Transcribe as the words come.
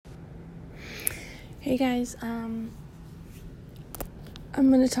Hey guys, I'm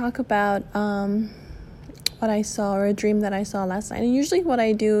going to talk about what I saw or a dream that I saw last night. And usually what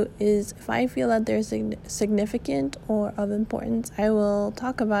I do is if I feel that there's significant or of importance, I will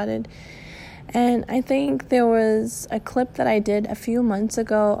talk about it. And I think there was a clip that I did a few months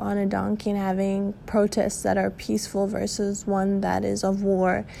ago on a donkey and having protests that are peaceful versus one that is of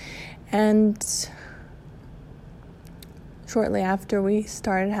war. And shortly after we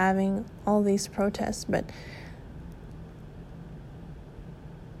started having all these protests, but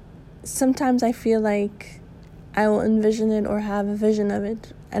sometimes I feel like I will envision it or have a vision of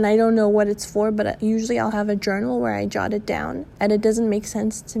it, and I don't know what it's for, but usually I'll have a journal where I jot it down, and it doesn't make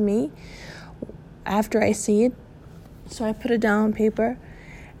sense to me after I see it, so I put it down on paper,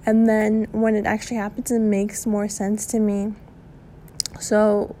 and then when it actually happens, it makes more sense to me.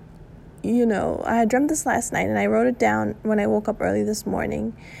 So I had dreamt this last night, and I wrote it down when I woke up early this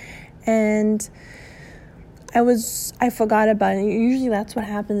morning, and I forgot about it. Usually that's what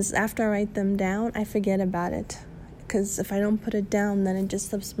happens. After I write them down, I forget about it, because if I don't put it down, then it just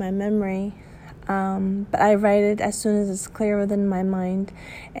slips my memory. But I write it as soon as it's clear within my mind,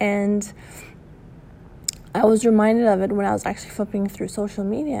 and I was reminded of it when I was actually flipping through social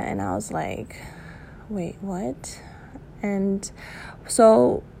media, and I was like, wait, what? And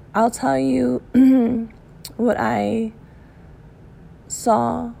so I'll tell you what I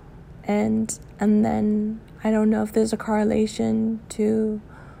saw, and then I don't know if there's a correlation to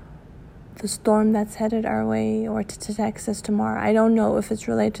the storm that's headed our way or to Texas tomorrow. I don't know if it's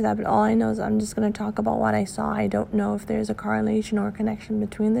related to that, but all I know is I'm just going to talk about what I saw. I don't know if there's a correlation or a connection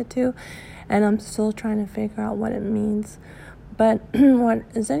between the two, and I'm still trying to figure out what it means. But what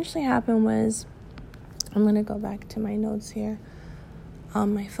essentially happened was, I'm going to go back to my notes here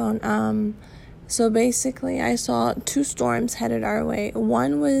on my phone. So basically I saw two storms headed our way.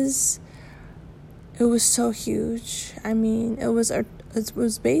 One was, it was so huge. I mean, it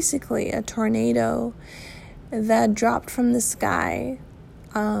was basically a tornado that dropped from the sky,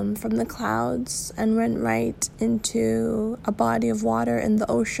 from the clouds, and went right into a body of water in the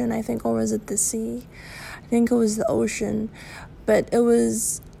ocean, I think, or was it the sea? I think it was the ocean. But it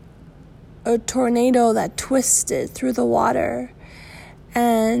was a tornado that twisted through the water,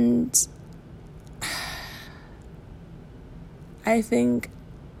 and I think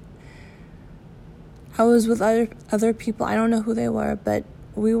I was with other people. I don't know who they were, but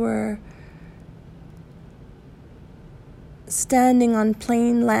we were standing on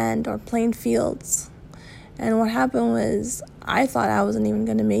plain land or plain fields. And what happened was, I thought I wasn't even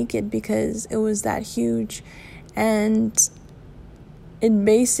going to make it because it was that huge. And it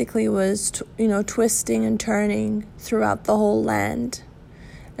basically was, twisting and turning throughout the whole land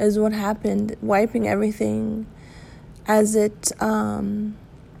is what happened, wiping everything as it went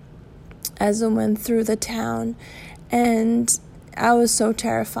through the town. And I was so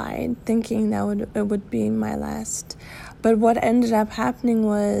terrified, thinking that it would be my last. But what ended up happening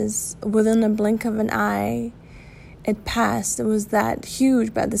was, within a blink of an eye, it passed. It was that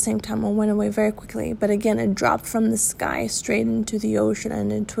huge, but at the same time, it went away very quickly. But again, it dropped from the sky straight into the ocean,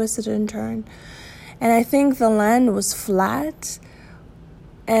 and it twisted and turned. And I think the land was flat.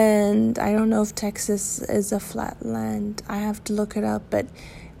 And I don't know if Texas is a flat land. I have to look it up. But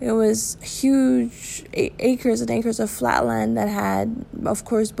it was huge, acres and acres of flat land that had, of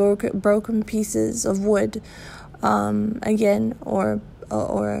course, broken pieces of wood. Again, or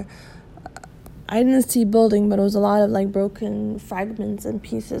I didn't see building, but it was a lot of broken fragments and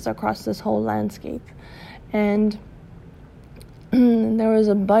pieces across this whole landscape. And there was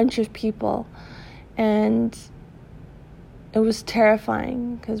a bunch of people, and it was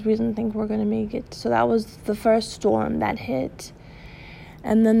terrifying because we didn't think we were going to make it. So that was the first storm that hit.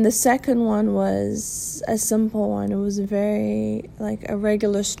 And then the second one was a simple one. It was very a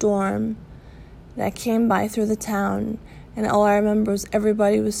regular storm that came by through the town. And all I remember was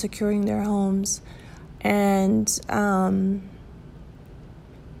everybody was securing their homes. And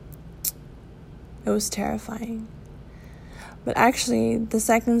it was terrifying. But actually, the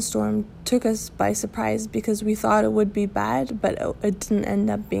second storm took us by surprise because we thought it would be bad, but it didn't end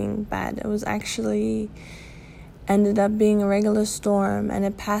up being bad. It was actually ended up being a regular storm, and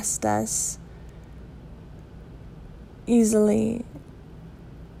it passed us easily.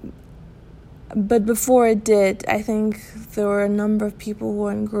 But before it did, I think there were a number of people who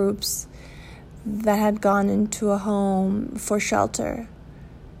were in groups that had gone into a home for shelter,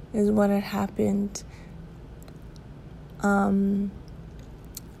 is what had happened.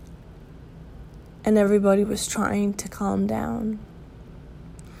 And everybody was trying to calm down.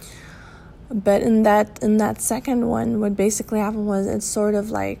 But in that second one, what basically happened was, it's sort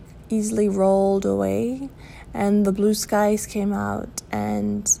of like easily rolled away, and the blue sky came out,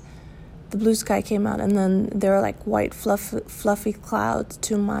 and then there were like white fluffy clouds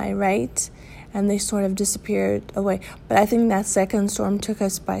to my right, and they sort of disappeared away. But I think that second storm took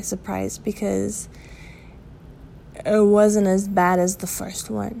us by surprise because it wasn't as bad as the first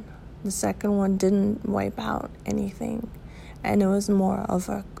one. The second one didn't wipe out anything, and it was more of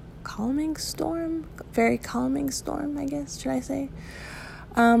a calming storm, very calming storm, I guess, should I say.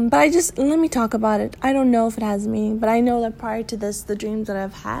 But let me talk about it. I don't know if it has meaning, but I know that prior to this, the dreams that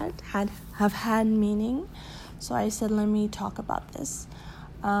I've have had meaning. So I said, let me talk about this.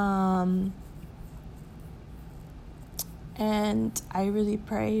 And I really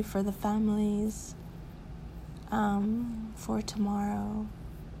pray for the families, for tomorrow.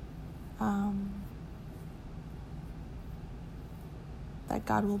 That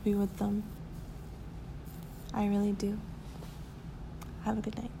God will be with them. I really do. Have a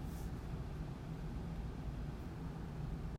good night.